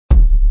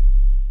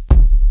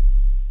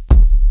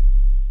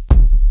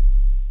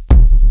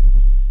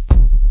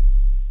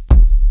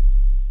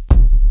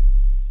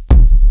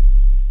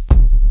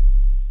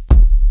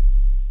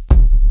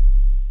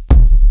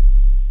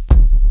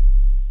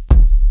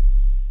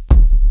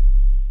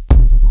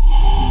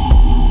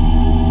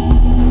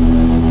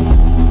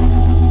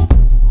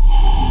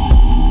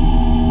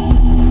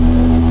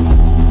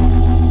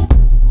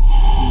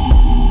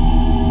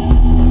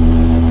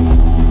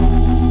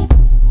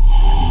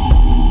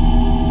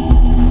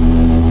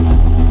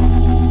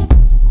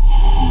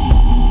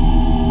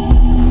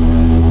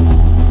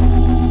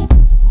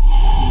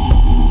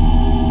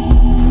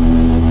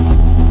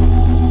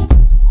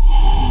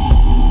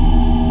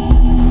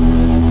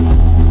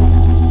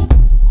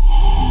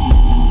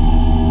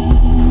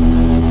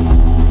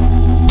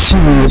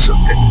tools of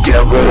the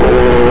devil.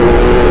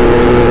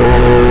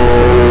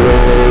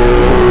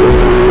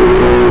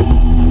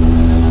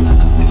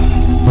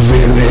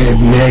 Really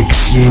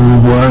makes you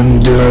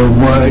wonder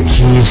what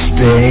he's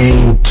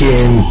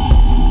thinking.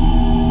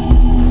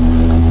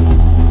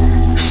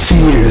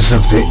 Fears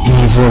of the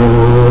evil.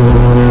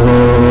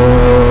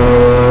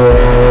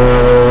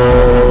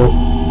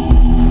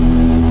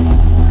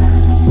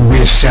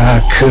 Wish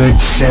I could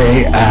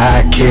say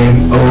I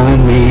can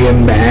only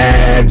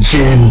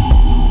imagine.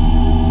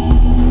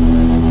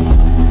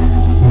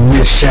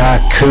 Wish I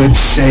could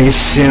say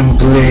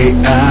simply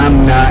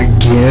I'm not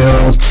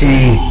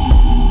guilty.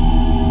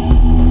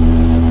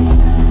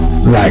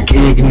 Like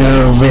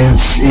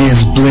ignorance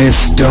is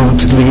bliss,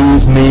 don't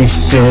leave me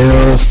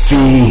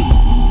filthy.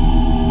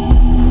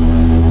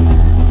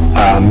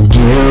 I'm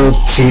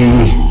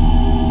guilty.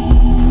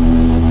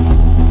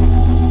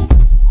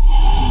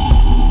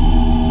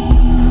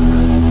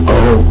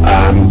 Oh,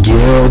 I'm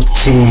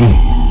guilty.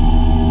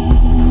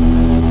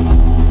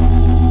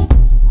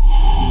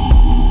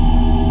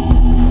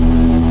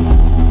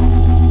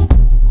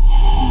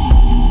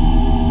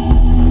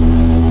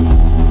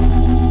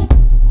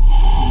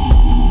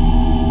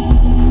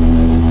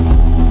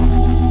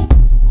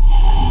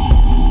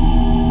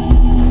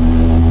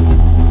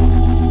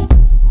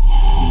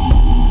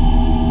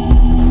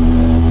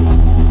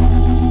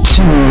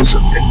 Tools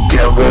of the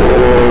devil.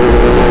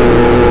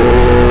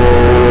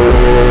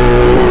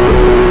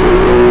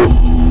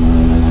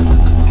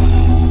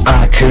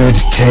 I could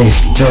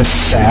taste the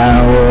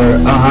sour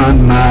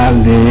on my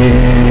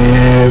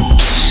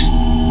lips,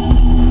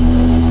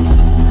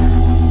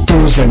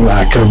 bruising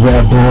like a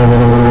rebel.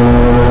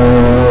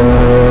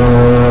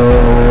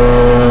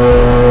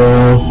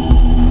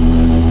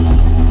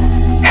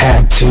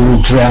 Had to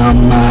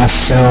drown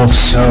myself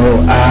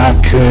so I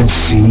could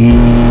see.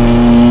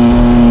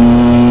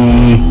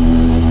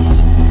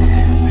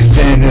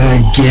 Then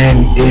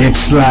again,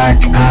 it's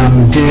like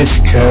I'm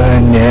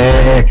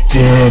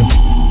disconnected.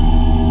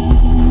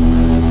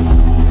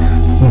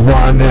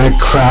 Wanna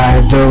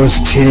cry those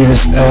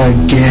tears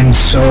again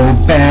so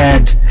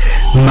bad,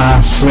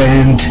 my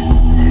friend,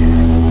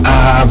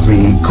 I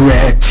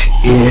regret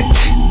it.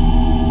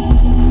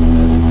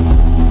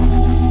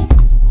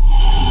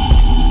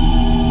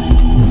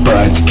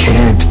 But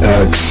can't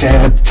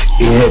accept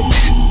it.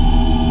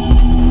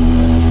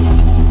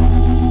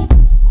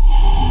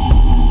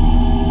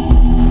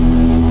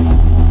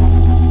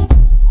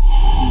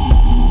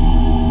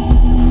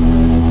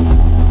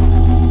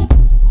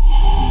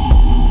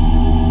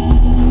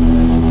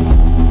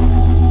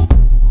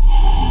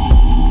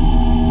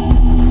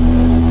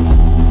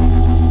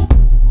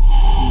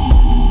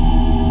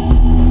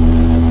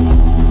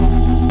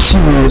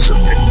 Tools of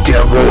the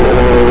devil.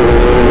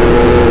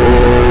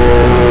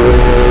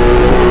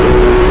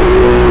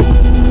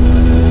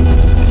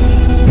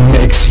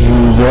 Makes you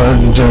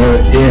wonder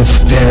if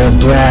they're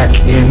black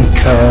in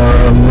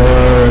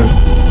color.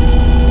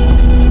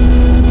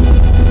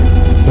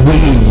 We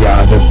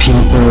are the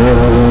people.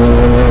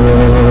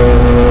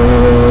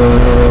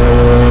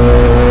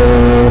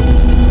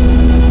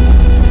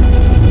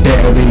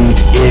 Buried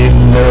in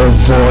the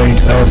void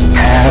of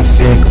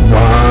pathic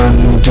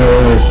wonder.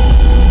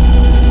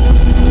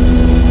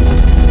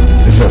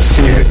 The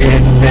fear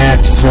in that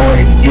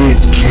void, it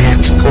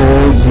can't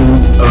pull you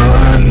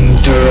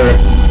under.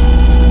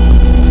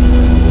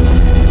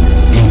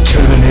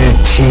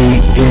 Eternity,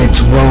 it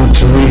won't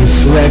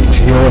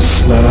reflect your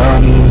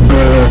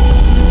slumber.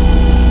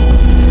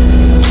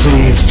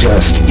 Please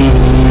just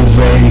eat.